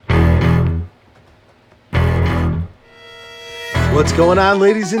What's going on,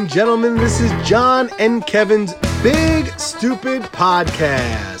 ladies and gentlemen? This is John and Kevin's Big Stupid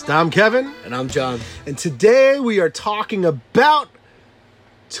Podcast. I'm Kevin. And I'm John. And today we are talking about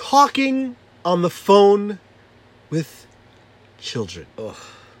talking on the phone with children. Ugh.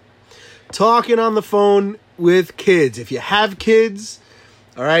 Talking on the phone with kids. If you have kids,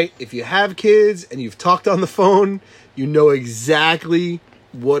 all right, if you have kids and you've talked on the phone, you know exactly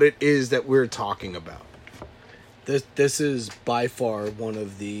what it is that we're talking about. This is by far one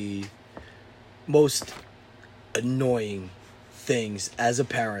of the most annoying things as a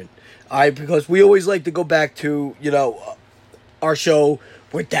parent. Because we always like to go back to, our show,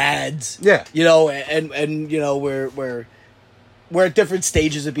 we're dads. Yeah. And we're at different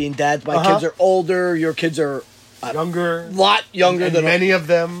stages of being dads. My kids are older, your kids are Younger. a lot younger and than many of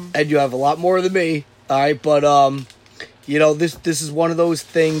them. And you have a lot more than me. All right, but this is one of those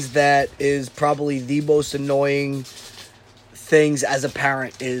things that is probably the most annoying things as a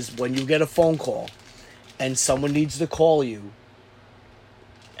parent is when you get a phone call and someone needs to call you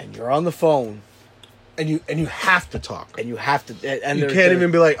and you're on the phone And you have to talk. and you have to and You can't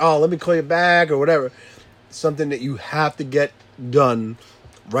even be like, oh, let me call you back or whatever. Something that you have to get done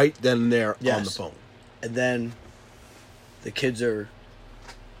right then and there on the phone. And then the kids are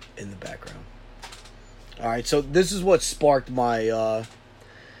in the background. All right, so this is what sparked my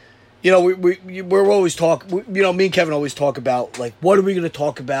we're always me and Kevin always talk about, like, what are we going to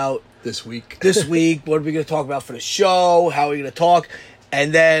talk about This week. what are we going to talk about for the show? How are we going to talk?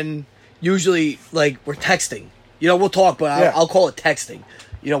 And then usually, like, we're texting. We'll talk, but I'll call it texting.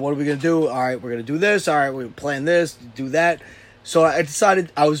 What are we going to do? All right, we're going to do this. All right, we're going to plan this, do that. So I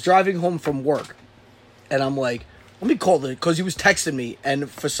decided, I was driving home from work, and I'm like, let me call because he was texting me, and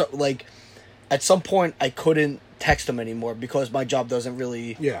at some point I couldn't text him anymore because my job doesn't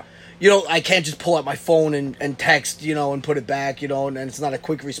really... Yeah. I can't just pull out my phone and text, and put it back, and it's not a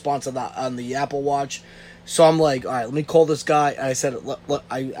quick response on the Apple Watch. So I'm like, all right, let me call this guy. And I said,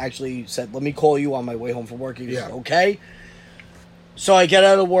 I actually said, let me call you on my way home from work. He said, okay. So I get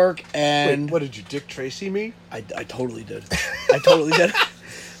out of work and... Wait, what did you, Dick Tracy me? I totally did. I totally did.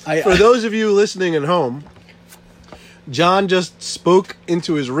 For those of you listening at home, John just spoke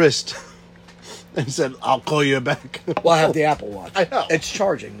into his wrist and said, I'll call you back. Well, I have the Apple Watch. I know. It's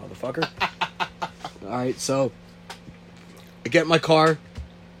charging, motherfucker. All right, so I get in my car.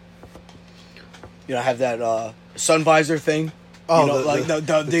 I have that sun visor thing. Oh,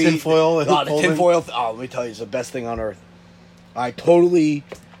 the tinfoil. The tinfoil. Let me tell you, it's the best thing on earth. Totally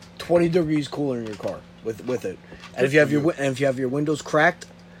 20 degrees cooler in your car with it. And if you have your windows cracked,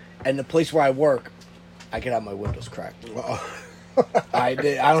 and the place where I work, I can have my windows cracked. I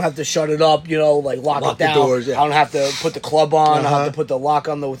don't have to shut it up, lock it down. The doors, yeah. I don't have to put the club on. I don't have to put the lock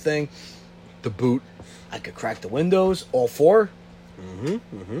on the thing. The boot. I could crack the windows, all four.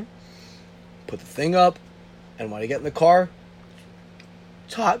 Put the thing up, and when I get in the car,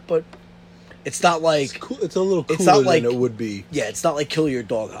 it's hot, but it's not like... It's cool. It's a little cooler it's not like, than it would be. Yeah, it's not like kill your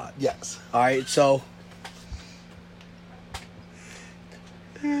dog hot. Yes. All right, so...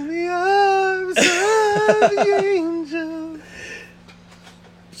 In the arms of the angel.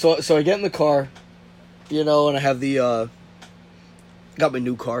 So I get in the car, and I have the... got my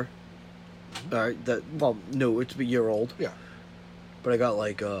new car. All right, new. It's a year old. Yeah. But I got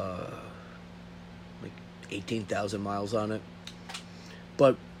like 18,000 miles on it.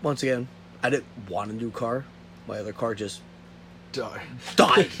 But once again, I didn't want a new car. My other car just died.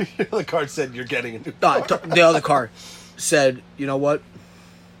 The other car said you're getting a new car. The other car said, you know what?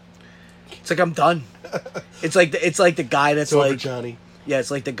 It's like, I'm done. It's like the guy that's over, like... Johnny. Yeah,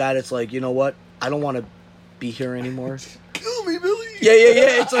 it's like the guy that's like, you know what? I don't want to be here anymore. Kill me, Billy. Yeah.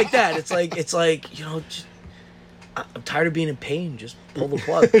 It's like that. It's like just, I'm tired of being in pain. Just pull the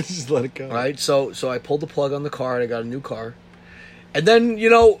plug. Just let it go. All right, so I pulled the plug on the car, and I got a new car. And then,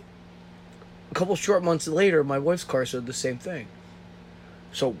 a couple short months later, my wife's car said the same thing.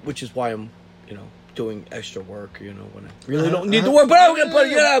 So, which is why I'm, doing extra work, when I really don't need to work. But I'm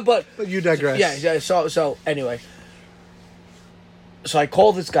gonna put, But you digress. Yeah. So anyway, so I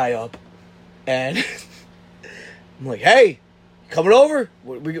called this guy up, and I'm like, "Hey, coming over?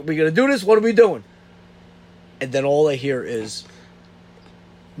 We gonna do this? What are we doing?" And then all I hear is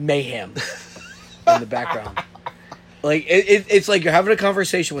mayhem in the background. Like it's like you're having a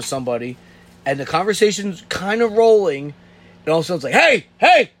conversation with somebody, and the conversation's kind of rolling, and all of a sudden it's like,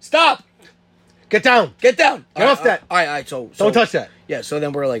 hey, stop! Get down! Get down! Get off that! All right, so... Don't touch that! Yeah, so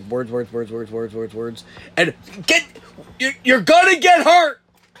then we're like, words. And you're gonna get hurt!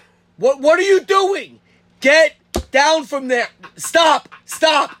 What are you doing? Get down from there! Stop!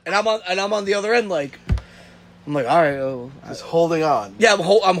 And I'm on the other end like... I'm like, all right, oh, Just holding on. yeah,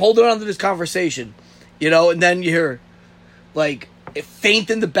 I'm holding on to this conversation, and then you hear, like, it faint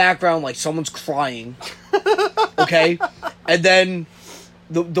in the background, like someone's crying, okay? And then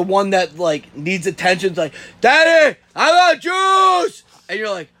the one that, like, needs attention's like, Daddy, I want juice! And you're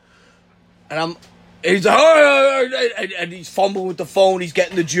like, and he's like, and he's fumbling with the phone, he's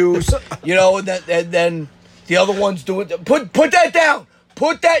getting the juice, and then the other one's doing, put that down!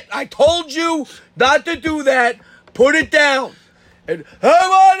 I told you not to do that. Put it down. And I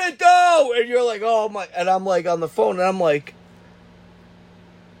want it though. And you're like, oh my. And I'm like on the phone and I'm like,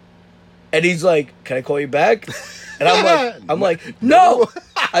 and he's like, can I call you back? And I'm like, no.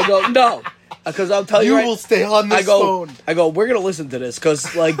 I go, no. Because I'll tell you, You will stay on this phone. I go, we're going to listen to this.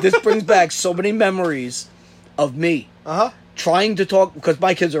 Because, like, this brings back so many memories of me. Trying to talk. Because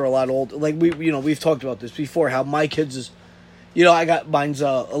my kids are a lot older. Like, we've talked about this before. How my kids is. I got mine's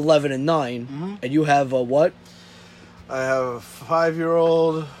 11 and 9, and you have what? I have a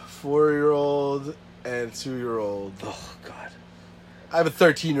 5-year-old, 4-year-old, and 2-year-old. Oh God! I have a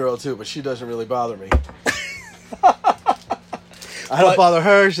 13-year-old too, but she doesn't really bother me. I don't bother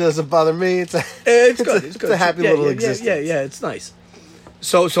her. She doesn't bother me. It's good. It's good. It's a happy little existence. Yeah. It's nice.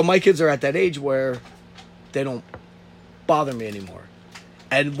 So my kids are at that age where they don't bother me anymore,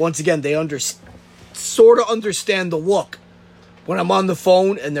 and once again, they sort of understand the look. When I'm on the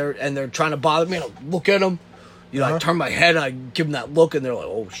phone and they're trying to bother me, I look at them. I turn my head and I give them that look, and they're like,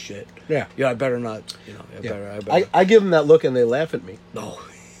 "Oh shit, yeah, I better not." I give them that look and they laugh at me. No,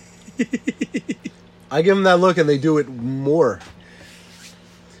 I give them that look and they do it more.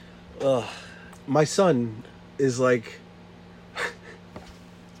 Ugh. My son is like,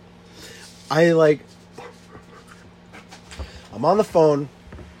 I'm on the phone,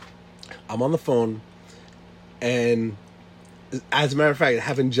 and as a matter of fact, it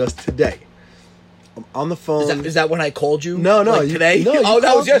happened just today. I'm on the phone. Is that when I called you? No, like today.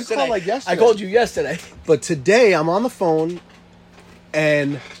 That was yesterday. You called like yesterday. I called you yesterday. But today I'm on the phone,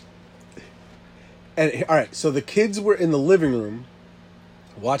 and all right. So the kids were in the living room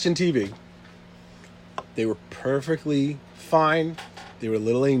watching TV. They were perfectly fine. They were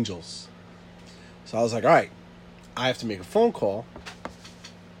little angels. So I was like, all right, I have to make a phone call,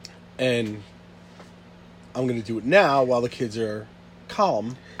 and I'm going to do it now while the kids are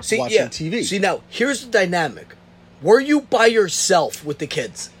calm watching TV. See, now, here's the dynamic. Were you by yourself with the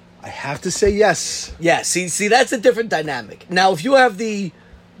kids? I have to say yes. Yeah, see, that's a different dynamic. Now, if you have the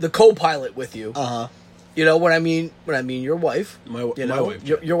co-pilot with you, you know what I mean? What I mean, your wife. My wife,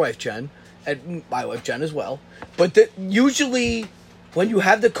 Jen. Your wife, Jen. And my wife, Jen, as well. But usually, when you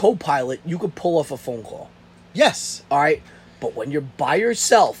have the co-pilot, you could pull off a phone call. Yes. All right? But when you're by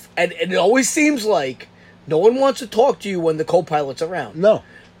yourself, and it always seems like no one wants to talk to you when the co-pilot's around. No.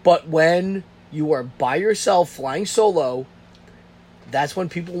 But when you are by yourself flying solo, that's when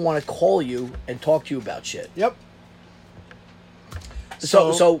people want to call you and talk to you about shit. Yep.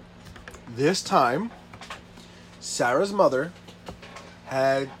 So this time, Sarah's mother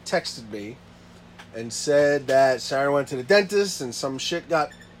had texted me and said that Sarah went to the dentist and some shit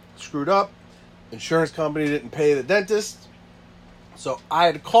got screwed up. Insurance company didn't pay the dentist. So I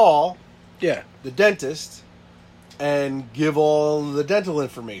had to call the dentist and give all the dental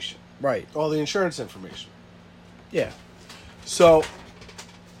information. Right. All the insurance information. Yeah. So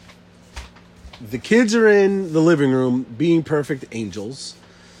the kids are in the living room being perfect angels.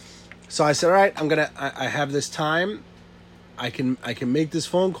 So I said, all right, I have this time. I can make this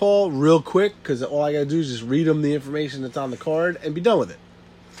phone call real quick because all I got to do is just read them the information that's on the card and be done with it.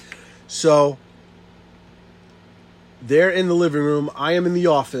 So they're in the living room. I am in the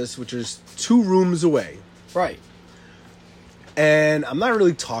office, which is 2 rooms away. Right. And I'm not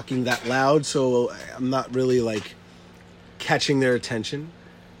really talking that loud, so I'm not really like catching their attention.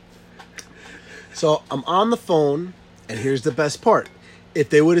 So I'm on the phone, and here's the best part. If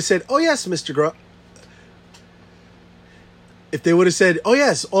they would have said, "Oh yes, Mr. Grubb," if they would have said, "Oh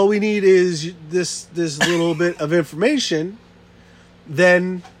yes, all we need is this little bit of information,"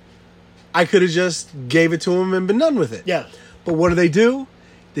 then I could have just gave it to them and been done with it. Yeah. But what do?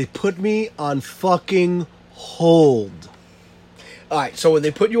 They put me on fucking hold. All right. So when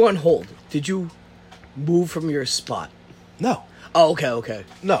they put you on hold, did you move from your spot? No. Oh, okay.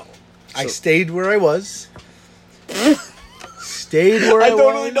 No. I stayed where I was. Stayed where I was. I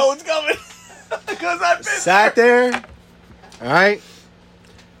don't really know what's coming. Because I've been sat there. All right.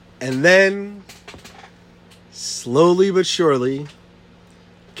 And then, slowly but surely,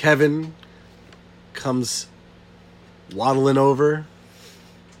 Kevin comes waddling over.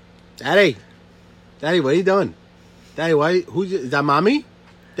 Daddy, what are you doing? Daddy, is that mommy?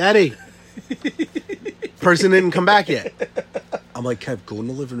 Daddy. Person didn't come back yet. I'm like, Kev, go in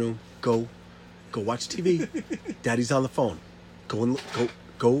the living room. Go watch TV. Daddy's on the phone. Go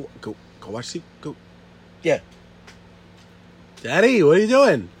watch TV. Go. Yeah. Daddy, what are you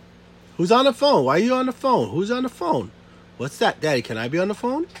doing? Who's on the phone? Why are you on the phone? Who's on the phone? What's that? Daddy, can I be on the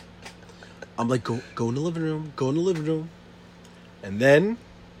phone? I'm like, go in the living room. Go in the living room. And then,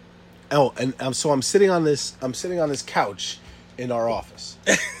 so I'm sitting on this couch in our office.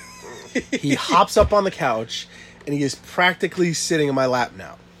 He hops up on the couch, and he is practically sitting in my lap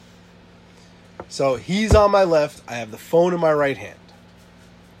now. So he's on my left. I have the phone in my right hand.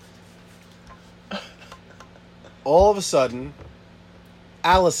 All of a sudden,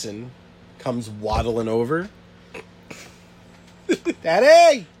 Allison comes waddling over.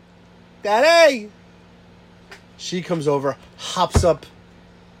 Daddy! Daddy! She comes over, hops up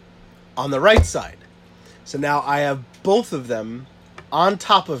on the right side. So now I have both of them on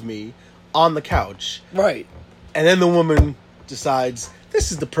top of me on the couch. Right. And then the woman decides,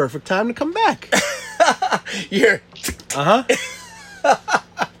 this is the perfect time to come back. You're... Uh-huh.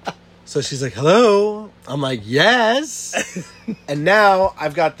 So she's like, hello? I'm like, yes. And now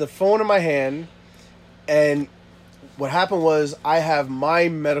I've got the phone in my hand. And what happened was I have my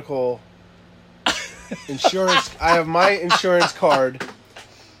medical insurance. I have my insurance card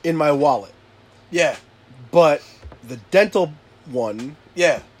in my wallet. Yeah. But the dental one,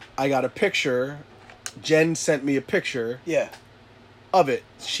 Yeah. I got a picture. Jen sent me a picture Yeah. of it.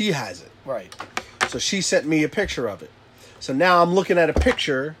 She has it. Right. So she sent me a picture of it. So now I'm looking at a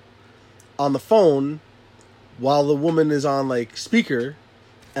picture on the phone while the woman is on like speaker,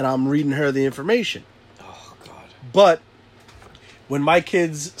 and I'm reading her the information. Oh, God. But when my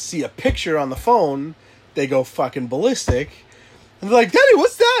kids see a picture on the phone, they go fucking ballistic. And they're like, Daddy,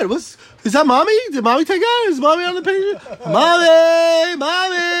 what's that? Is that mommy? Did mommy take out? Is mommy on the picture? Mommy!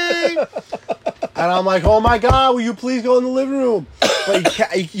 And I'm like, oh my God, will you please go in the living room?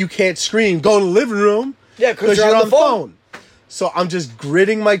 But you can't scream, go in the living room. Yeah, because you're on the phone. So I'm just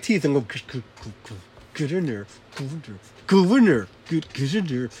gritting my teeth and go, get in there, go in there,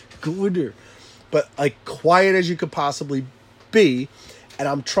 go in there. But like quiet as you could possibly be. And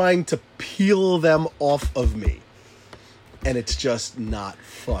I'm trying to peel them off of me. And it's just not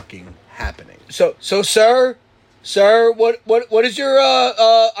fucking happening. So, sir, what is your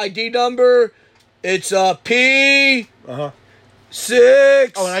ID number? It's P.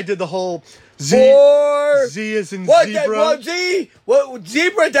 6. Oh, and I did the whole Z. 4. Z is in What? zebra. What Z? What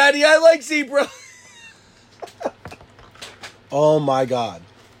zebra, Daddy? I like zebra. Oh my God.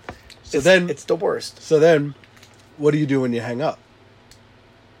 So It's the worst. So then, what do you do when you hang up?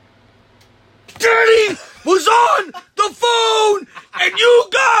 Daddy was on the phone, and you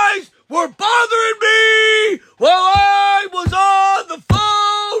guys were bothering me while I was on the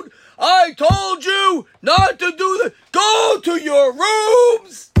phone. I told you not to do that. Go to your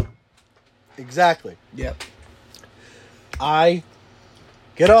rooms. Exactly. Yep. I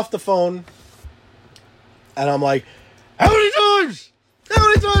get off the phone, and I'm like, how many times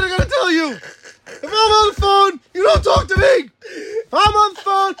I gotta tell you? If I'm on the phone, you don't talk to me. If I'm on the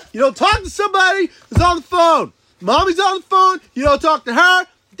phone, you don't talk to somebody who's on the phone. Mommy's on the phone, you don't talk to her.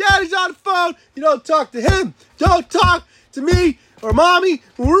 Daddy's on the phone, you don't talk to him. Don't talk to me or mommy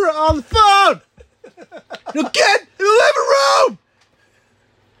when we're on the phone. You get in the living room.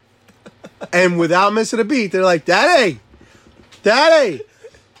 And without missing a beat, they're like, Daddy.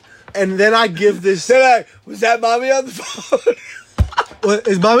 And then I give this. Was that mommy on the phone? What,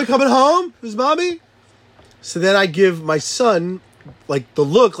 is mommy coming home? Is mommy? So then I give my son like the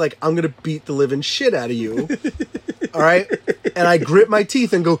look like I'm gonna beat the living shit out of you. All right? And I grit my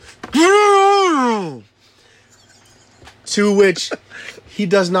teeth and go to which he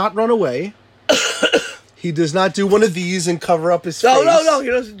does not run away. He does not do one of these and cover up his face. No, he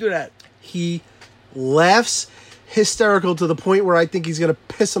doesn't do that. He laughs hysterical to the point where I think he's gonna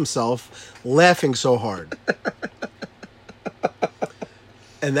piss himself laughing so hard.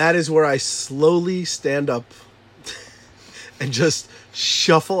 And that is where I slowly stand up and just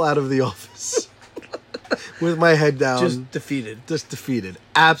shuffle out of the office with my head down. Just defeated. Just defeated.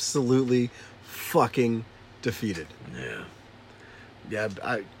 Absolutely fucking defeated. Yeah. Yeah,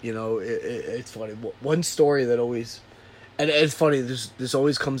 it's funny. One story that always... And it's funny, this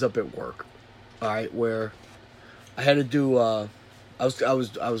always comes up at work. All right, where I had to do... I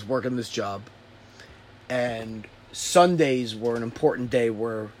was working this job, and Sundays were an important day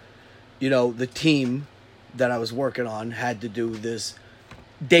where, the team that I was working on had to do this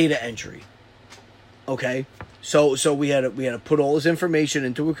data entry. Okay? So we had to put all this information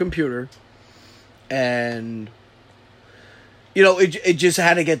into a computer, and it just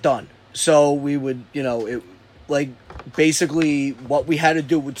had to get done. So we would, like, basically what we had to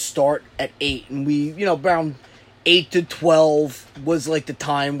do would start at 8. And we, around 8 to 12 was, like, the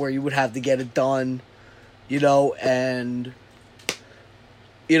time where you would have to get it done, and,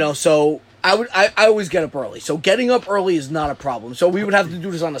 so I always get up early. So getting up early is not a problem. So we would have to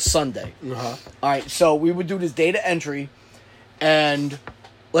do this on a Sunday. Uh-huh. All right, so we would do this data entry, and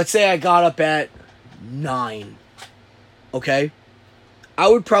let's say I got up at 9, okay? I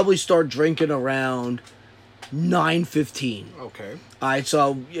would probably start drinking around 9:15. Okay. All right,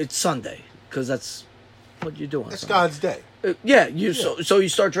 so it's Sunday, because that's what you're doing. That's Sunday. God's day. Yeah, so you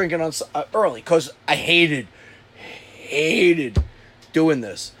start drinking on early, because I hated doing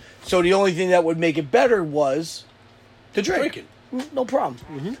this. So the only thing that would make it better was to drink. Drinking. No problem.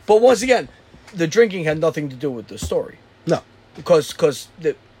 Mm-hmm. But once again, the drinking had nothing to do with the story. No. Because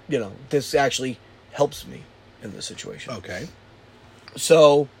this actually helps me in this situation. Okay.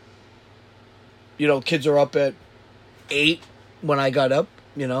 So, kids are up at 8 when I got up.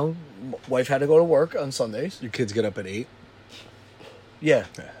 Wife had to go to work on Sundays. Your kids get up at 8? Yeah.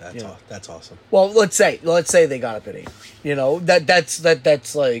 That's awesome. Well, let's say they got up at 8.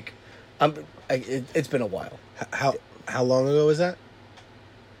 That's like, it's been a while. How long ago was that?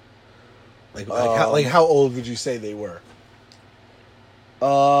 How old would you say they were?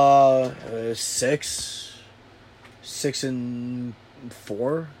 6 and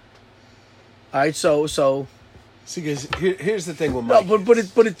 4. All right, so. See, because here's the thing with No, my but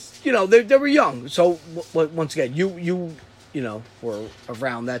it's they were young. So once again, you were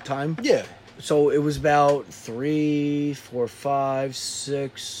around that time. Yeah. So it was about 3, 4, 5,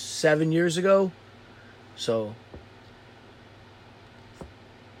 6, 7 years ago. So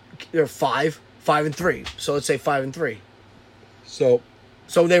they're 5 and 3. So let's say 5 and 3. So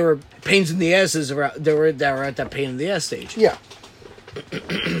they were pains in the asses around. They were at that pain in the ass stage. yeah.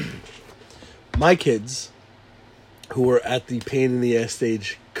 My kids, who are at the pain in the ass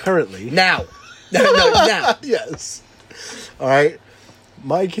stage currently. Now. Now. Yes. All right.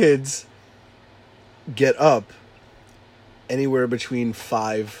 My kids get up anywhere between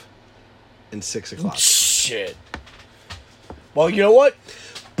 5 and 6 o'clock. Shit. Well, you know what?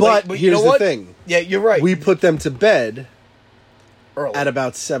 But you here's know the what? thing. Yeah, you're right. We put them to bed early at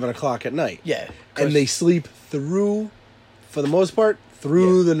about 7 o'clock at night. Yeah. And they sleep through, for the most part,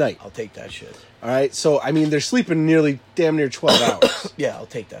 through the night. I'll take that shit. All right. So, I mean, they're sleeping nearly damn near 12 hours. Yeah, I'll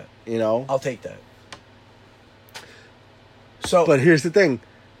take that. I'll take that. So, but here's the thing.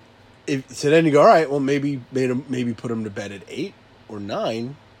 So then you go, all right, well, maybe put them to bed at 8 or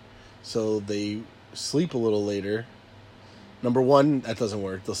 9 so they sleep a little later. Number one, that doesn't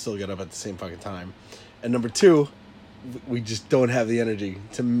work. They'll still get up at the same fucking time. And number two, we just don't have the energy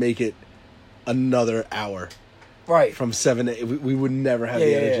to make it another hour. Right. From 7 to 8. We would never have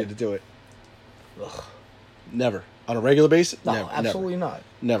the energy to do it. Ugh. Never. On a regular basis? No, absolutely not.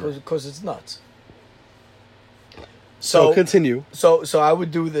 Never. Because it's nuts. So continue. So I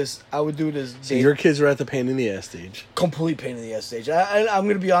would do this. So your kids are at the pain in the ass stage. Complete pain in the ass stage. I'm going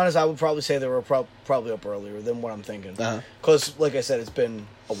to be honest. I would probably say they were probably up earlier than what I'm thinking. Because, like I said, it's been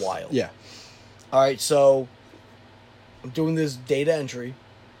a while. Yeah. All right. So I'm doing this data entry.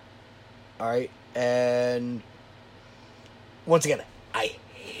 All right, and once again, I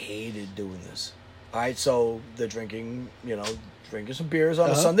hated doing this. All right, so they're drinking some beers on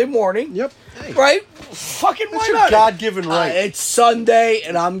a Sunday morning. Yep. Hey. Right? Fucking That's why your not? God-given right. It's Sunday,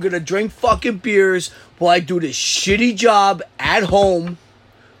 and I'm going to drink fucking beers while I do this shitty job at home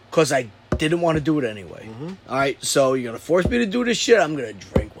because I didn't want to do it anyway. Mm-hmm. All right, so you're going to force me to do this shit. I'm going to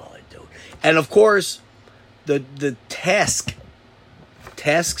drink while I do it. And, of course, the tasks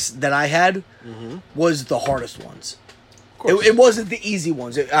that I had was the hardest ones. It wasn't the easy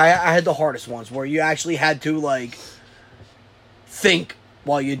ones. I had the hardest ones where you actually had to, like, think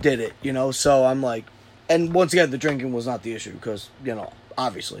while you did it, So I'm like, and once again, the drinking was not the issue because,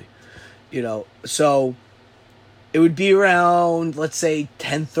 obviously, So it would be around, let's say,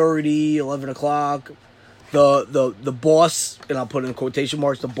 10:30, 11 o'clock. The boss, and I'll put in quotation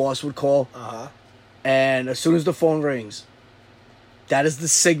marks, the boss would call. And as soon as the phone rings, that is the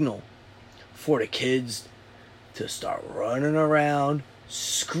signal for the kids to start running around,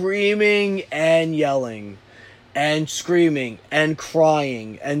 screaming and yelling, and screaming and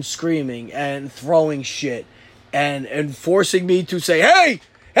crying and screaming and throwing shit, and forcing me to say, "Hey,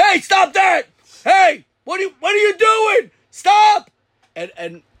 stop that! Hey, what are you doing? Stop!"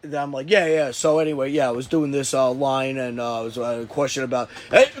 And I'm like, yeah. So anyway, I was doing this line, and I was a question about,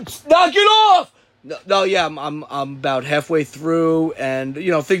 "Hey, knock it off!" No, yeah, I'm about halfway through, and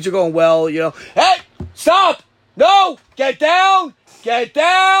things are going well. Hey, stop! No, get down! Get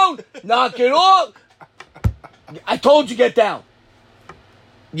down! Knock it off! I told you get down.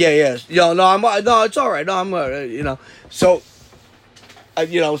 Yeah. No, it's all right. No, I'm, So,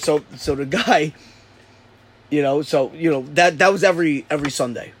 so the guy, that was every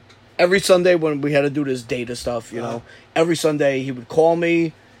Sunday. Every Sunday when we had to do this data stuff, every Sunday he would call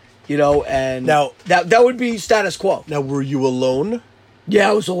me, and Now- that would be status quo. Now, were you alone? Yeah,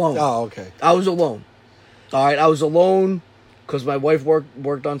 I was alone. Oh, okay. I was alone. All right, I was alone because my wife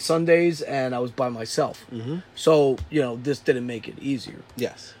worked on Sundays and I was by myself. Mm-hmm. So, this didn't make it easier.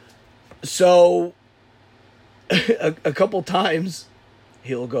 Yes. So, a couple times,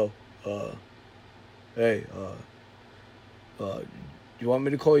 he'll go, hey, you want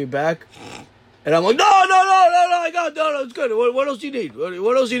me to call you back? And I'm like, no, I got, no, it's good. What else you need?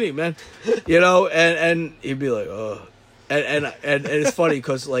 What else you need, man? And he'd be like, and it's funny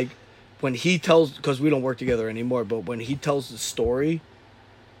because, like, when he tells, because we don't work together anymore, but when he tells the story,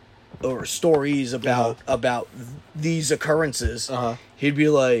 or stories about these occurrences, he'd be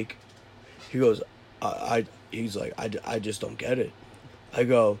like, he goes, he's like, I just don't get it. I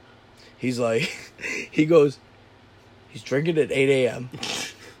go, he's like, he goes, he's drinking at 8 a.m.,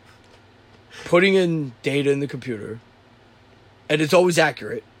 putting in data in the computer, and it's always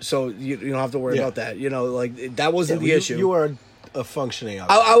accurate, so you don't have to worry about that. Like, that wasn't the issue. You are a functioning.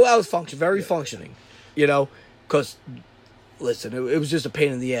 I was very functioning, because, listen, it was just a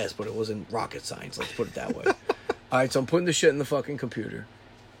pain in the ass, but it wasn't rocket science, let's put it that way. All right, so I'm putting the shit in the fucking computer,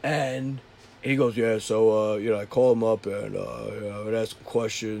 and he goes, yeah, so, I call him up, and, I'd ask him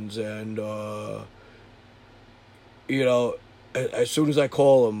questions, and, as soon as I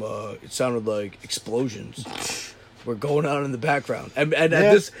call him, it sounded like explosions were going on in the background, and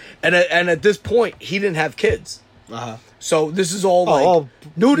at this point, he didn't have kids, so this is all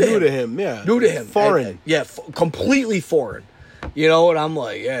new to him, new to him, foreign, completely foreign, and I'm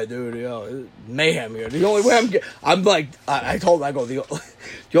like, yeah, dude, mayhem here. The only way I told him, I go, the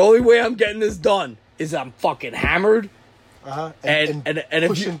only way I'm getting this done is I'm fucking hammered, and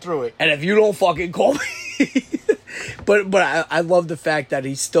pushing through it, and if you don't fucking call me. But I love the fact that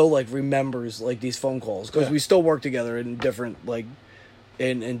he still, like, remembers, like, these phone calls, because we still work together in different, like,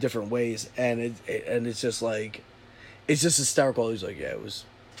 in different ways, and it's just like, it's just hysterical. He's like, yeah,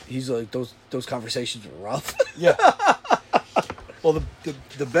 he's like, those conversations were rough. Yeah. Well,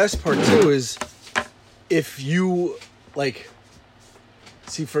 the best part too is if you, like,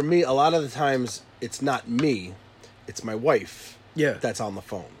 see, for me, a lot of the times it's not me, it's my wife. Yeah. That's on the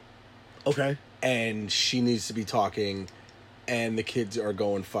phone. Okay. And she needs to be talking, and the kids are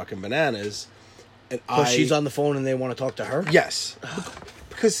going fucking bananas. And she's on the phone and they want to talk to her? Yes.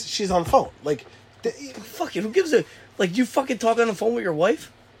 Because she's on the phone. Like, fuck it, who gives a... Like, you fucking talk on the phone with your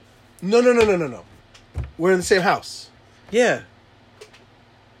wife? No. We're in the same house. Yeah.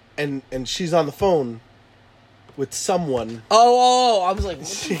 And she's on the phone with someone. Oh, I was like, what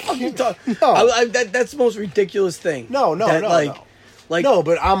the fuck you talking? No. That's the most ridiculous thing. No. Like, no,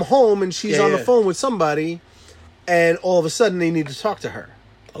 but I'm home and she's on the phone with somebody, and all of a sudden they need to talk to her.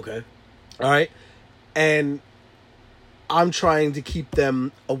 Okay. All right. And I'm trying to keep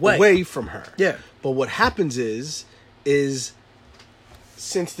them away from her. Yeah. But what happens is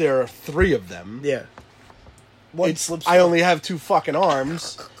since there are 3 of them. Yeah. One slips I only have 2 fucking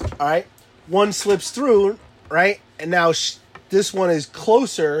arms. All right. One slips through, right? And now this one is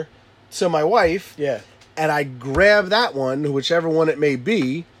closer to my wife. Yeah. And I grab that one, whichever one it may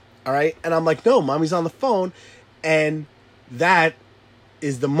be, all right? And I'm like, no, mommy's on the phone. And that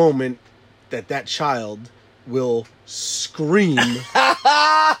is the moment that child will scream to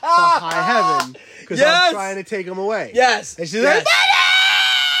high heaven because I'm trying to take him away. Yes. And she's like,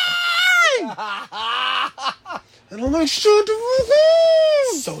 Daddy! And I'm like, shut the fuck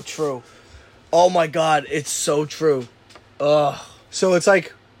up! So true. Oh my God, it's so true. Ugh. So it's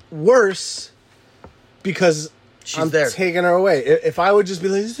like worse because I'm taking her away. If I would just be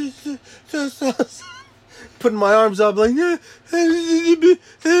like, putting my arms up like,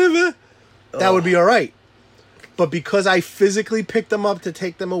 that would be all right. But because I physically picked them up to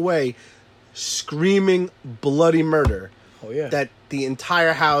take them away, screaming bloody murder, that the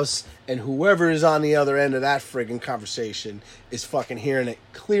entire house and whoever is on the other end of that friggin' conversation is fucking hearing it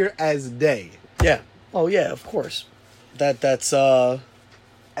clear as day. Yeah. Oh yeah, of course. That's And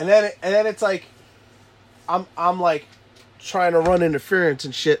then it's like I'm like trying to run interference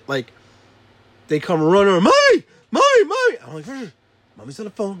and shit. Like they come running, Mommy! I'm like, Mommy's on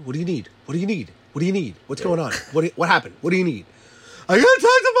the phone. What do you need? What's going on? What happened? What do you need? I gotta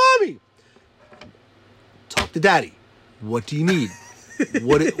talk to Mommy. Talk to Daddy. What do you need?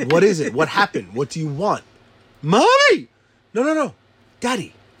 What is it? What happened? What do you want? Mommy! No.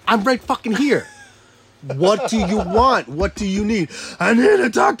 Daddy, I'm right fucking here. What do you want? What do you need? I need to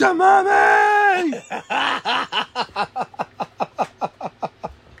talk to mommy.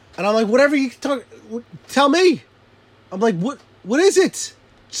 And I'm like, whatever you talk, tell me. I'm like, what is it?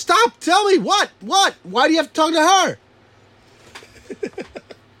 Stop, tell me, what? Why do you have to talk to her?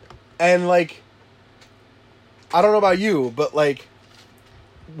 And like, I don't know about you, but like,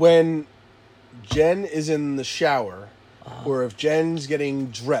 when Jen is in the shower, or if Jen's getting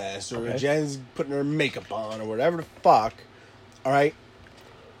dressed, or if Jen's putting her makeup on, or whatever the fuck, all right,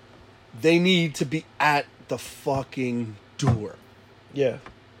 they need to be at the fucking door. Yeah.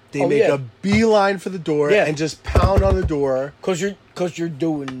 They make a beeline for the door and just pound on the door. Cause you're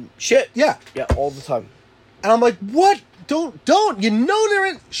doing shit. Yeah. Yeah, all the time. And I'm like, what? Don't. You know they're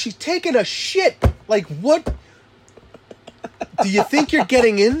in. She's taking a shit. Like, what? Do you think you're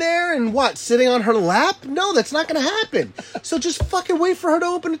getting in there and what? Sitting on her lap? No, that's not going to happen. So just fucking wait for her to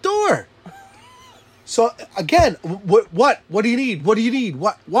open the door. So again, what do you need? What do you need?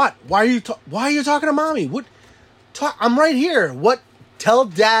 What? Why are you talking to mommy? What? I'm right here. What? Tell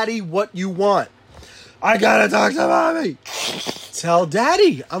daddy what you want. I gotta talk to mommy. Tell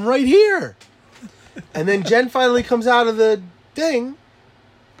daddy I'm right here. And then Jen finally comes out of the thing.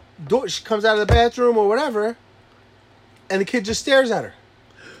 She comes out of the bathroom or whatever. And the kid just stares at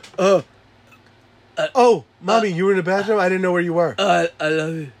her. Oh, mommy, you were in the bathroom? I didn't know where you were. I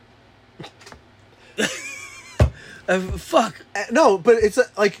love you. Fuck. No, but it's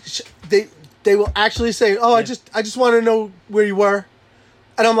like they will actually say, "Oh, I just want to know where you were,"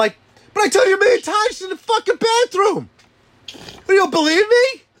 and I'm like, "But I tell you a million times in the fucking bathroom. What, you don't believe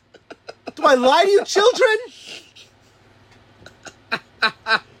me? Do I lie to you, children?"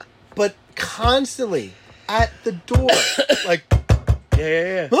 But constantly at the door, like,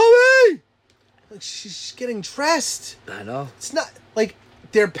 yeah, mommy, like she's getting dressed. I know. It's not like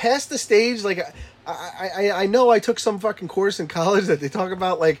they're past the stage. Like I know I took some fucking course in college that they talk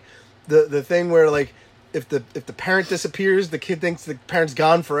about like the thing where like if the parent disappears, the kid thinks the parent's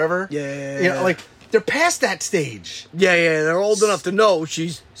gone forever. Yeah. You know, like they're past that stage. Yeah. They're old enough to know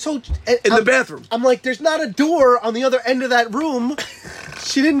she's so in the bathroom. I'm like, there's not a door on the other end of that room.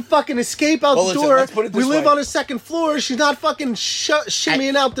 She didn't fucking escape out the door. Let's put it this we live way. on a second floor. She's not fucking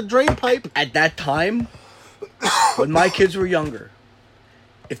shimmying out the drain pipe. At that time, when my kids were younger,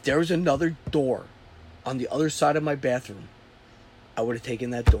 if there was another door on the other side of my bathroom, I would have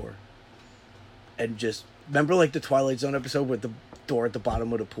taken that door and just remember like the Twilight Zone episode with the door at the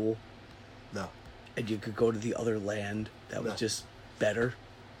bottom of the pool, No. and you could go to the other land. That was just better.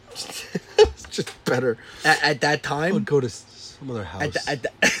 It's just better. At that time, I would go to some other house.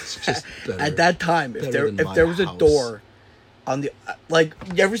 It's just better. At that time, if there was a door on the like,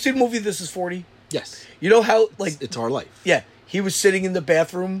 you ever seen the movie This Is 40? Yes. You know how like It's Our Life. yeah, he was sitting in the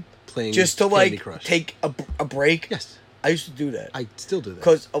bathroom Playing just to Candy like Crush. take a break. Yes. I used to do that. I still do that.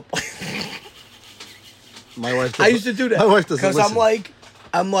 Because My wife doesn't. I used to do that. My wife doesn't Because listen.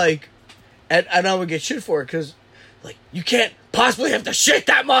 I'm like, and I would get shit for it because, like, you can't possibly have to shit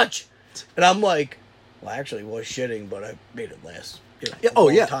that much. And I'm like, well, I actually was shitting, but I made it last. You know, Yeah, a oh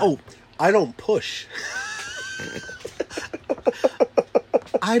long yeah. time. Oh, I don't push.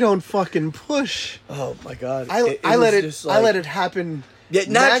 I don't fucking push. Oh my god! I let I let it happen. Yeah,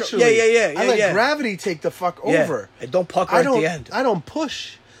 naturally. Yeah. I let gravity take the fuck over. And don't pucker I don't. at the end. I don't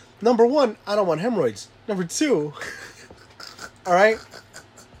push. Number one, I don't want hemorrhoids. Number two, all right.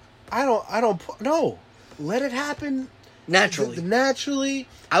 I don't. No, let it happen Naturally. Naturally.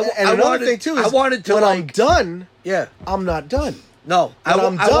 I another wanted, thing too is I wanted to when like I'm done, yeah. I'm not done. No, When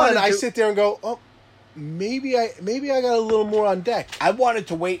I'm done, wanted I to- sit there and go, oh, maybe I got a little more on deck. I wanted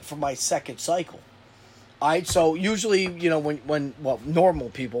to wait for my second cycle. So usually, you know, when normal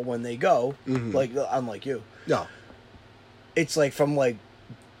people when they go, like unlike you, No. it's like from like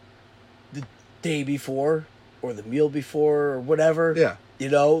the day before or the meal before or whatever. Yeah. You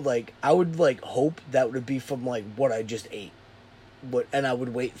know, like I would like hope that would be from like what I just ate, and I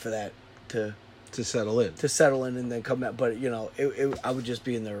would wait for that to settle in. settle in and then come out. But you know, I would just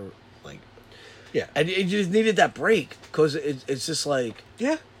be in there like, Yeah. and you just needed that break because it's just like.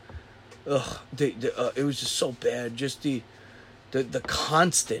 Yeah. Ugh, it was just so bad. Just the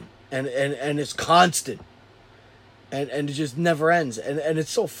constant and it's constant, and it just never ends. And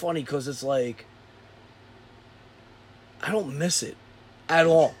it's so funny because it's like I don't miss it at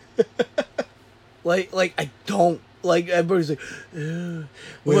all. like I don't. Like everybody's like,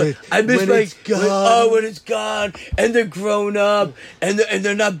 I miss when like it's gone. when it's gone and they're grown up and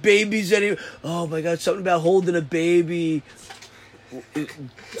they're not babies anymore. Oh my god, something about holding a baby.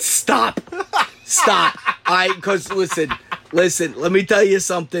 Stop. Because listen, Listen, let me tell you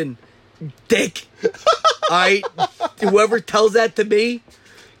something, dick. Alright? Whoever tells that to me,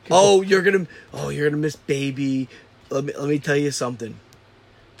 you're gonna miss baby. Let me tell you something.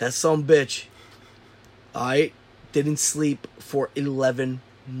 That son bitch, alright, didn't sleep for 11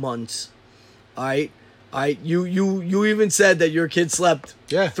 months. Alright? You even said that your kid slept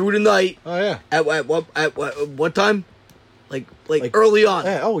through the night. Oh yeah. At what time? Like early on.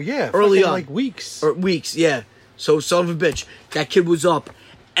 Yeah, oh yeah. Early on. Like weeks. Or weeks, yeah. So son of a bitch, that kid was up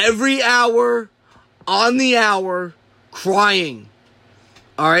every hour on the hour crying.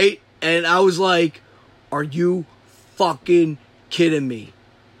 Alright? And I was like, are you fucking kidding me?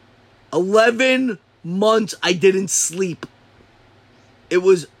 11 months I didn't sleep. It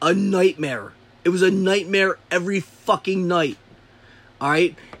was a nightmare. It was a nightmare every fucking night.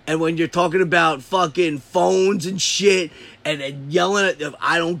 Alright? And when you're talking about fucking phones and shit and yelling at them,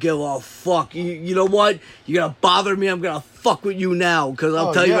 I don't give a fuck. You know what? You're gonna bother me, I'm gonna fuck with you now. Because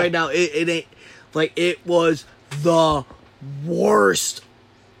I'll tell you right now, it ain't... Like, it was the worst.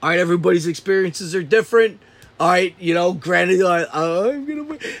 Alright, everybody's experiences are different. Alright, you know, granted, I'm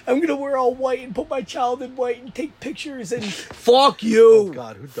gonna wear all white and put my child in white and take pictures and fuck you. Oh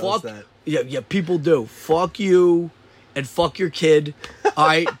God, who does that? Yeah, people do. Fuck you and fuck your kid.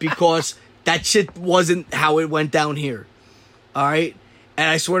 Alright, because that shit wasn't how it went down here. Alright? And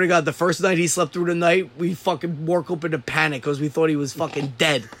I swear to God, the first night he slept through the night, we fucking woke up in a panic because we thought he was fucking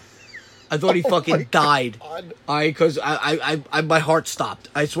dead. I thought he fucking died. God. Alright, because I my heart stopped.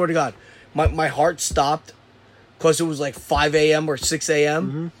 I swear to God. My heart stopped. Because it was like 5 a.m. or 6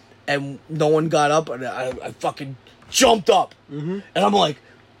 a.m. And no one got up. And I fucking jumped up. And I'm like,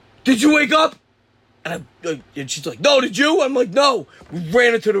 did you wake up? And she's like, no, did you? I'm like, no. We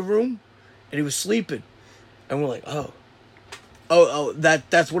ran into the room. And he was sleeping. And we're like,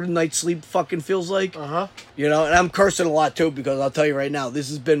 that's what a night's sleep fucking feels like. You know, and I'm cursing a lot too. Because I'll tell you right now, this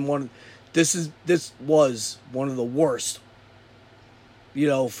was one of the worst. You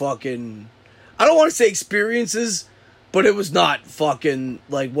know, fucking... I don't want to say experiences, but it was not fucking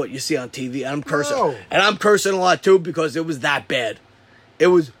like what you see on TV. And I'm cursing. No. And I'm cursing a lot too because it was that bad. It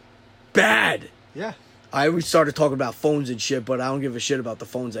was bad. Yeah. We started talking about phones and shit, but I don't give a shit about the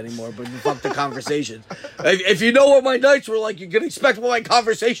phones anymore. But fuck the conversations. If you know what my nights were like, you can expect what my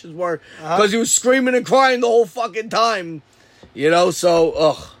conversations were. Because he was screaming and crying the whole fucking time. You know, so,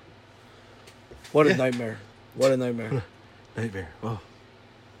 ugh. What a nightmare. What a nightmare. Nightmare. Oh,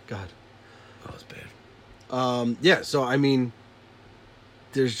 God. That was bad. Yeah, so I mean,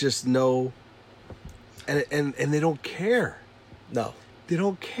 there's just no, and they don't care. No. They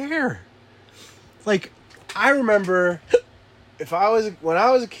don't care. Like, I remember when I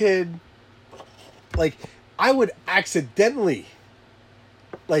was a kid, like, I would accidentally,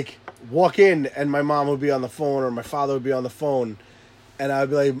 like, walk in and my mom would be on the phone or my father would be on the phone and I'd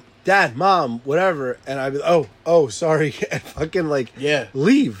be like, Dad, Mom, whatever. And I'd be like, oh, sorry. And fucking, like,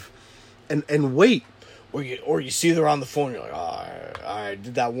 leave and wait. Or you see they're on the phone, you're like, I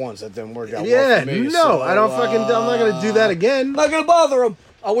did that once, that didn't work out Yeah, well for me. no, So, I don't fucking, I'm not going to do that again. I'm not going to bother them.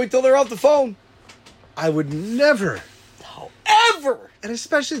 I'll wait till they're off the phone. I would never. No, ever. And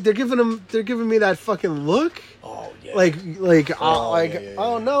especially they're giving me that fucking look. Oh yeah.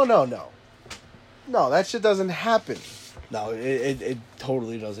 Oh no, that shit doesn't happen. No, it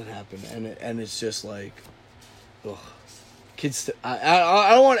totally doesn't happen, and it's just like, ugh. Kids.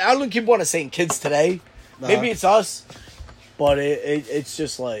 I don't keep want to saying kids today. Maybe it's us, but it's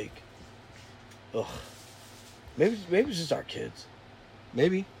just like, ugh. Maybe it's just our kids.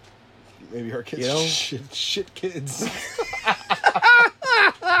 Maybe our kids. You know? shit kids.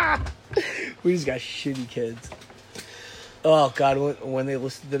 We just got shitty kids. Oh God, when they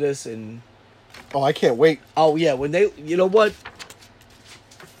listen to this and. Oh, I can't wait. Oh yeah, when they, you know what?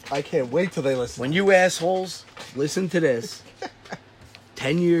 I can't wait till they listen. When you assholes listen to this,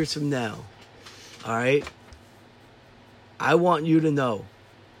 10 years from now, all right? I want you to know.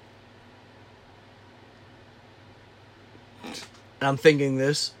 And I'm thinking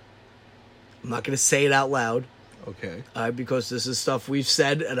this. I'm not going to say it out loud. Okay. All right, because this is stuff we've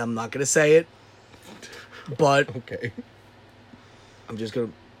said, and I'm not going to say it. But okay. I'm just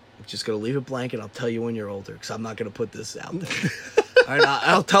gonna leave it blank, and I'll tell you when you're older, because I'm not gonna put this out there. All right,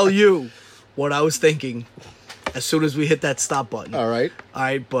 I'll tell you what I was thinking as soon as we hit that stop button. All right,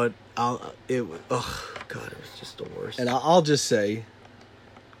 but God, it was just the worst. And I'll just say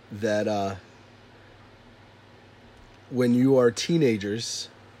that when you are teenagers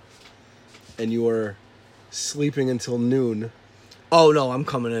and you are sleeping until noon, oh no, I'm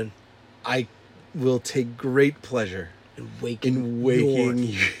coming in. I will take great pleasure in waking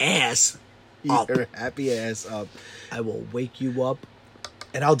your ass up. your happy ass up. I will wake you up.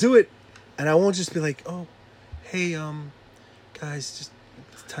 And I'll do it. And I won't just be like, oh, hey, guys, just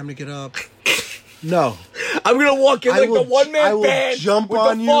it's time to get up. No. I'm gonna walk in I like will- the one I man will band jump with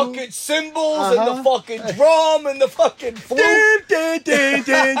on the you. fucking cymbals and Uh-huh. the fucking drum and the fucking flute.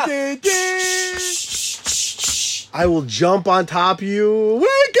 I will jump on top of you.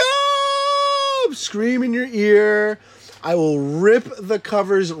 Wake up! Scream in your ear. I will rip the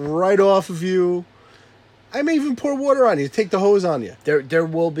covers right off of you. I may even pour water on you. Take the hose on you. There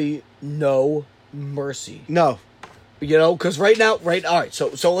will be no mercy. No. You know, because right now, all right,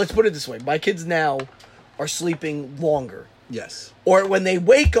 so let's put it this way. My kids now are sleeping longer. Yes. Or when they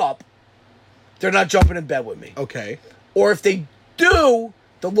wake up, they're not jumping in bed with me. Okay. Or if they do,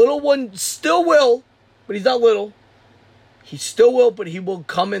 the little one still will, but he's not little. He still will, but he will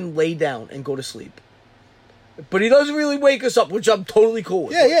come and lay down and go to sleep. But he doesn't really wake us up, which I'm totally cool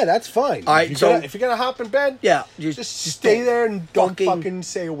with. Yeah, that's fine. All right, if so- if you're gonna hop in bed, Yeah, just stay there and don't fucking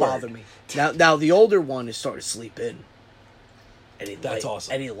say a word. bother me. Now the older one is starting to sleep in, and That's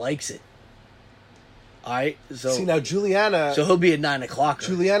awesome. and he likes it. All right, so See now, Juliana. so he'll be at 9 o'clock.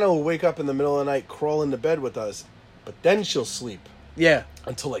 Juliana will wake up in the middle of the night, crawl into bed with us, but then she'll sleep Yeah,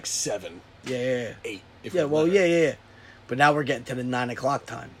 until like 7, yeah. 8. If Yeah, we well, let her. yeah. But now we're getting to the 9 o'clock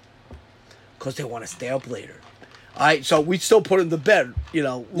time because they want to stay up later. All right, so we still put them to bed. You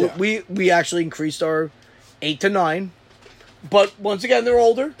know, Yeah. we actually increased our 8 to 9, but once again they're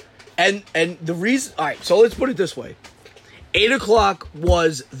older, and the reason. All right, so let's put it this way: 8 o'clock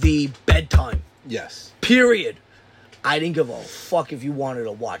was the bedtime. Yes. Period. I didn't give a fuck if you wanted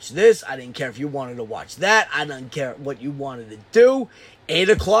to watch this. I didn't care if you wanted to watch that. I didn't care what you wanted to do. 8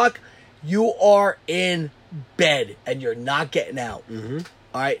 o'clock, you are in bed and you're not getting out. Mm-hmm.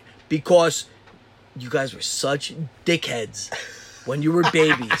 All right? Because you guys were such dickheads when you were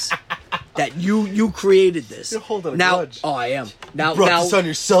babies that you created this. You're holding a now, grudge. Oh, I am. Now, Brought this on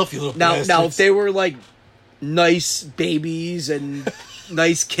yourself, you little now, bastards. if they were like nice babies and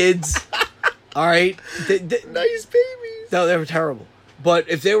nice kids, all right, nice babies. no, they were terrible. But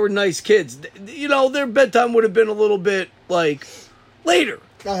if they were nice kids, you know, their bedtime would have been a little bit like later.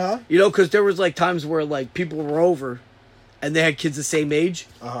 Uh-huh. You know, because there was like times where like people were over, and they had kids the same age,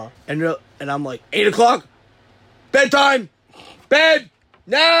 Uh-huh. and I'm like 8 o'clock, bedtime, bed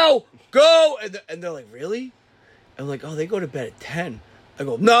now, go, and they're like, really? I'm like, oh, they go to bed at 10. I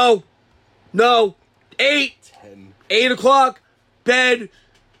go, no, 8 o'clock, bed.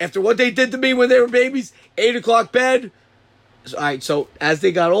 After what they did to me when they were babies, 8 o'clock bed. So, all right, so as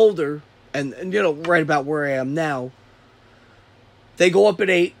they got older, and you know, right about where I am now, they go up at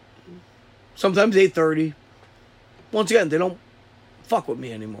 8, sometimes 8:30. Once again, they don't fuck with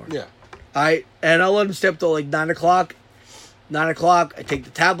me anymore. Yeah. All right, and I'll let them stay up till like 9 o'clock. 9 o'clock, I take the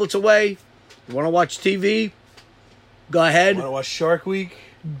tablets away. You want to watch TV? Go ahead. Want to watch Shark Week?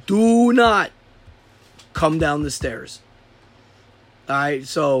 Do not come down the stairs. All right,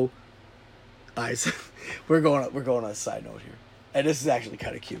 so we're going on a side note here, and this is actually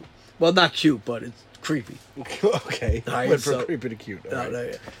kind of cute. Well, not cute, but it's creepy. Okay. All right, Went from so- creepy to cute. All right. No,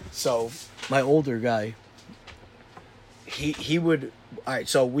 yeah. So my older guy, he would. All right,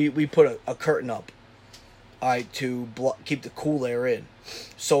 so we put a curtain up, all right, to keep the cool air in.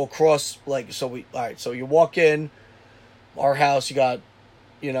 So across, like, so you walk in our house, you got,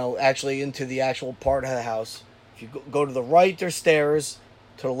 you know, actually into the actual part of the house. If you go to the right, there's stairs.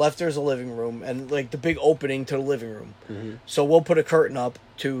 To the left, there's a living room, and like the big opening to the living room. Mm-hmm. So we'll put a curtain up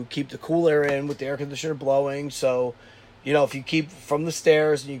to keep the cool air in with the air conditioner blowing. So, you know, if you keep from the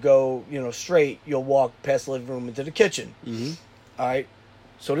stairs and you go, you know, straight, you'll walk past the living room into the kitchen. Mm-hmm. All right.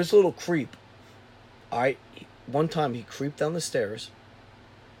 So this little creep, all right, one time he creeped down the stairs,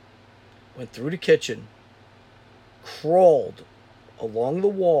 went through the kitchen, crawled along the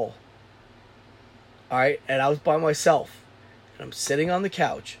wall. All right, and I was by myself, and I'm sitting on the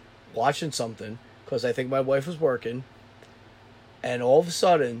couch watching something because I think my wife was working, and all of a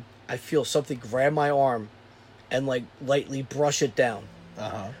sudden I feel something grab my arm and like lightly brush it down.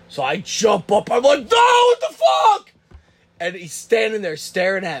 Uh-huh. So I jump up. I'm like, no, what the fuck? And he's standing there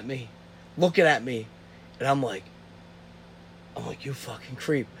staring at me, looking at me, and I'm like, you fucking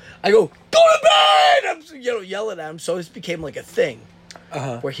creep. I go to bed. I'm, you know, yelling at him. So this became like a thing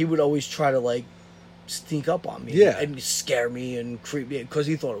where he would always try to like sneak up on me, Yeah. and scare me and creep me because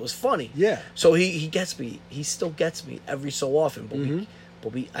he thought it was funny. Yeah. So he gets me. He still gets me every so often,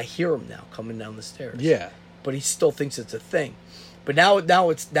 but I hear him now coming down the stairs. Yeah. But he still thinks it's a thing. But now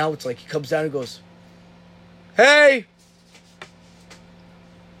it's like he comes down and goes, "Hey,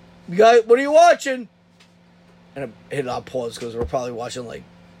 you guys, what are you watching?" And I'll pause because we're probably watching like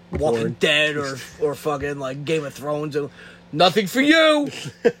Walking Porn. Dead or fucking like Game of Thrones. And nothing for you.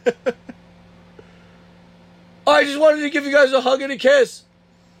 I just wanted to give you guys a hug and a kiss.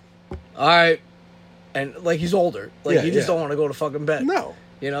 All right. And like he's older. Like Yeah, he just yeah. don't want to go to fucking bed. No.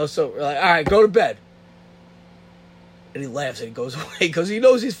 You know, so we're like, all right, go to bed. And he laughs and he goes away because he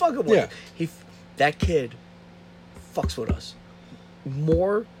knows he's fucking with Yeah. us. That kid fucks with us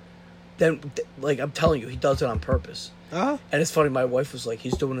more than, like, I'm telling you, he does it on purpose. Uh-huh. And it's funny, my wife was like,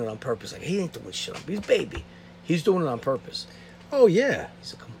 he's doing it on purpose. Like, he ain't doing shit. He's a baby. He's doing it on purpose. Oh, yeah.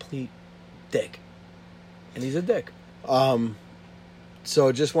 He's a complete dick. And he's a dick.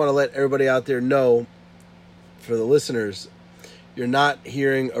 So just want to let everybody out there know, for the listeners, you're not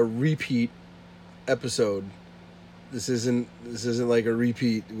hearing a repeat episode. This isn't like a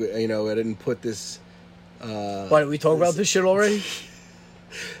repeat. You know, I didn't put this. Why did we talk about this shit already?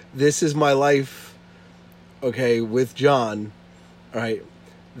 This is my life. Okay, with John. All right,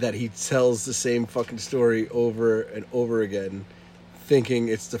 that he tells the same fucking story over and over again, thinking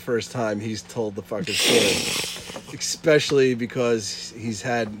it's the first time he's told the fucking story. Especially because he's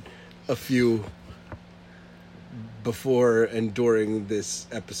had a few before and during this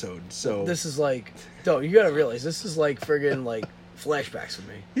episode. So This is like, no, you gotta realize, this is like friggin' like flashbacks for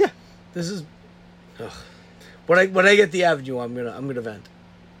me. yeah. This is, ugh. When I get the avenue, I'm gonna vent.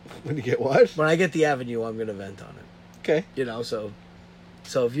 When you get what? When I get the avenue, I'm gonna vent on it. Okay. You know, so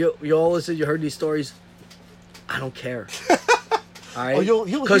if you all listen, you heard these stories, I don't care. All right, Oh, you'll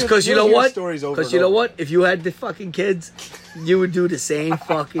hear- because you you'll know hear what? stories over Because and you know over. what? If you had the fucking kids, you would do the same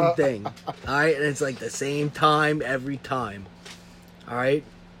fucking thing. All right, and it's like the same time every time. All right.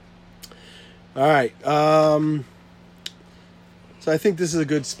 All right. So I think this is a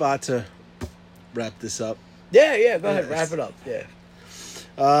good spot to wrap this up. Yeah. Go ahead, wrap it up. Yeah.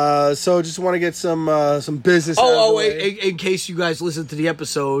 So just want to get some business. out of the way. In case you guys listen to the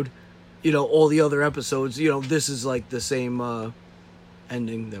episode, you know, all the other episodes, you know, this is like the same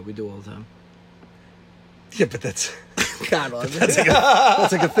ending that we do all the time. Yeah, but that's God, on. that's like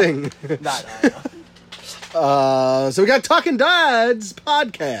a thing. No. So we got Talking Dads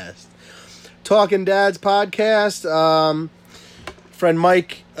podcast. Talking Dads podcast. Friend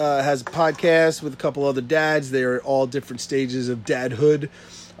Mike has a podcast with a couple other dads. They are all different stages of dadhood.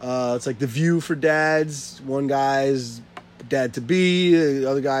 It's like The View for dads. One guy's dad to be. The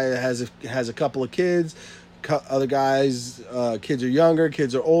other guy has a couple of kids. Other guys, kids are younger,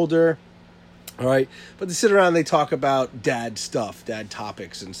 kids are older. All right, but they sit around and they talk about dad stuff, dad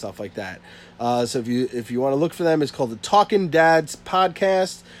topics, and stuff like that. So if you want to look for them, it's called the Talking Dads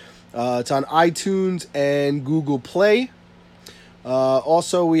podcast. It's on iTunes and Google Play.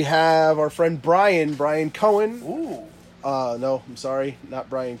 Also, we have our friend Brian Cohen. Ooh. No, I'm sorry, not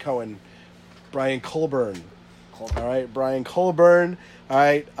Brian Cohen. Brian Colburn. All right, Brian Colburn. All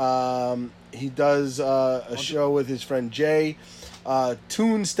right, he does a show with his friend Jay.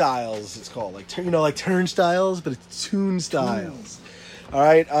 Tune Styles, it's called, like Turnstiles, but it's Tune Styles. All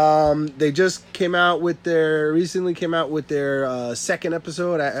right, they just recently came out with their second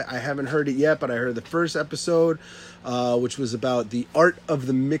episode. I haven't heard it yet, but I heard the first episode, which was about the art of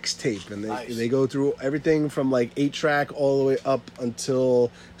the mixtape, and they go through everything from like 8-track all the way up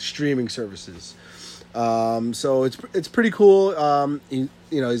until streaming services. So it's pretty cool.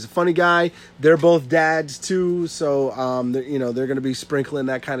 He's a funny guy. They're both dads too, so they're going to be sprinkling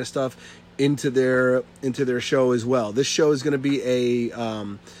that kind of stuff into their show as well. This show is going to be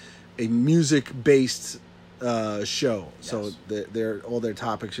a music based show. Yes. So all their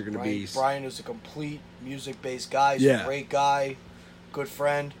topics are going to be. Brian is a complete music based guy. He's a great guy, good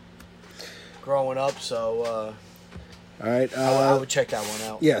friend. Growing up, so. All right, I would check that one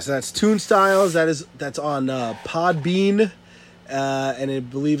out. Yeah, so that's Tune Styles. That's on Podbean, and I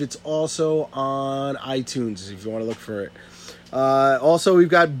believe it's also on iTunes if you want to look for it. Also, we've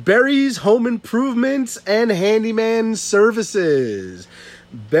got Barry's Home Improvements and Handyman Services.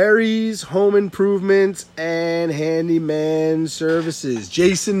 Barry's Home Improvements and Handyman Services.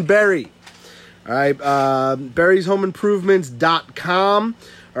 Jason Berry. All right, barry'shomeImprovements.com.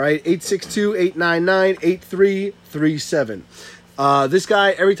 All right, 862-899-8337. This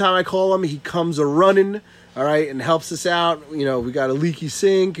guy, every time I call him, he comes a-running, all right, and helps us out. You know, we got a leaky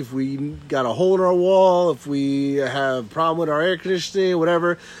sink, if we got a hole in our wall, if we have a problem with our air conditioning,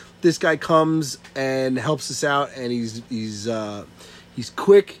 whatever, this guy comes and helps us out, and he's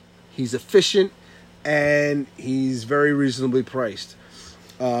quick, he's efficient, and he's very reasonably priced.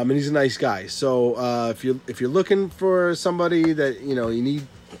 And he's a nice guy. So if you're looking for somebody that you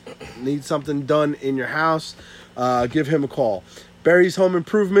need something done in your house, give him a call. Barry's Home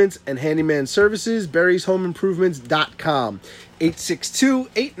Improvements and Handyman Services, barryshomeimprovements.com,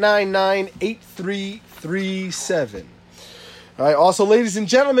 862-899-8337. All right, also, ladies and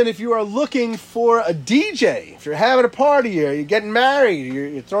gentlemen, if you are looking for a DJ, if you're having a party or you're getting married,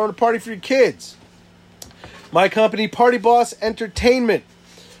 you're throwing a party for your kids, my company, Party Boss Entertainment.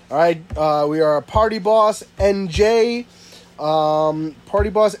 All right, we are a Party Boss NJ, Party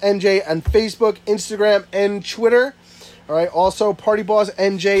Boss NJ on Facebook, Instagram, and Twitter. All right, also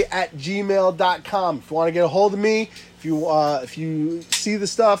partybossnj@gmail.com. If you want to get a hold of me, if you see the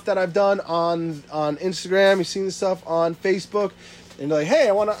stuff that I've done on Instagram, you've seen the stuff on Facebook, and you're like, hey,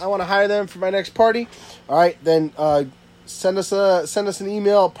 I want to hire them for my next party. All right, then send us an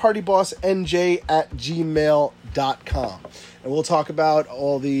email, partybossnj@gmail.com, and we'll talk about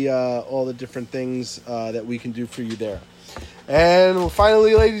all the different things that we can do for you there. And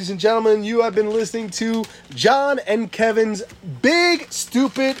finally, ladies and gentlemen, you have been listening to John and Kevin's Big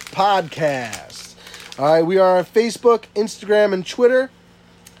Stupid Podcast. All right, we are on Facebook, Instagram, and Twitter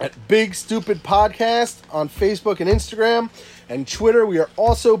at Big Stupid Podcast on Facebook and Instagram. And Twitter, we are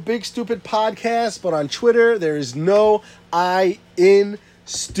also Big Stupid Podcast, but on Twitter, there is no I in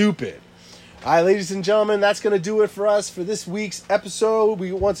stupid. All right, ladies and gentlemen, that's going to do it for us for this week's episode.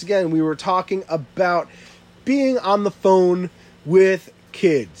 We were talking about being on the phone with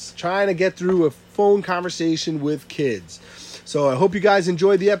kids, trying to get through a phone conversation with kids. So I hope you guys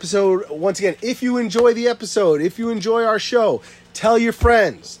enjoyed the episode. Once again, if you enjoy the episode, if you enjoy our show, tell your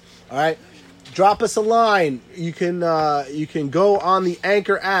friends. All right, drop us a line. You can go on the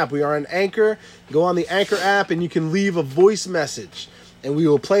Anchor app. We are on Anchor. Go on the Anchor app and you can leave a voice message, and we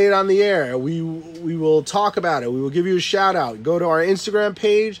will play it on the air. We will talk about it. We will give you a shout out. Go to our Instagram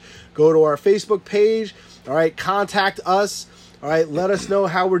page. Go to our Facebook page. All right, contact us. All right, let us know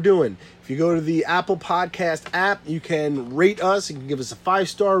how we're doing. If you go to the Apple Podcast app, you can rate us. You can give us a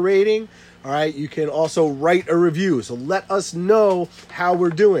 5-star rating. All right, you can also write a review. So let us know how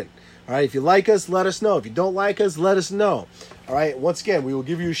we're doing. All right, if you like us, let us know. If you don't like us, let us know. All right, once again, we will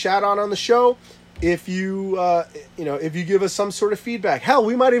give you a shout out on the show if you give us some sort of feedback. Hell,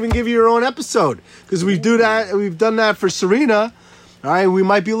 we might even give you your own episode, because we do that. We've done that for Serena. All right, we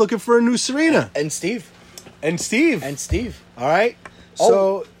might be looking for a new Serena. And Steve. All right.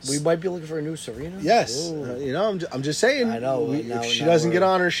 So we might be looking for a new Serena. Yes. I'm just saying. I know. If she doesn't get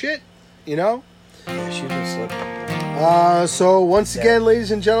on her shit, Yeah, she just slipped. So once again, ladies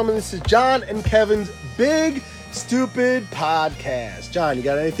and gentlemen, this is John and Kevin's Big Stupid Podcast. John, you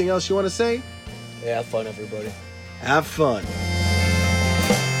got anything else you want to say? Yeah, have fun, everybody. Have fun.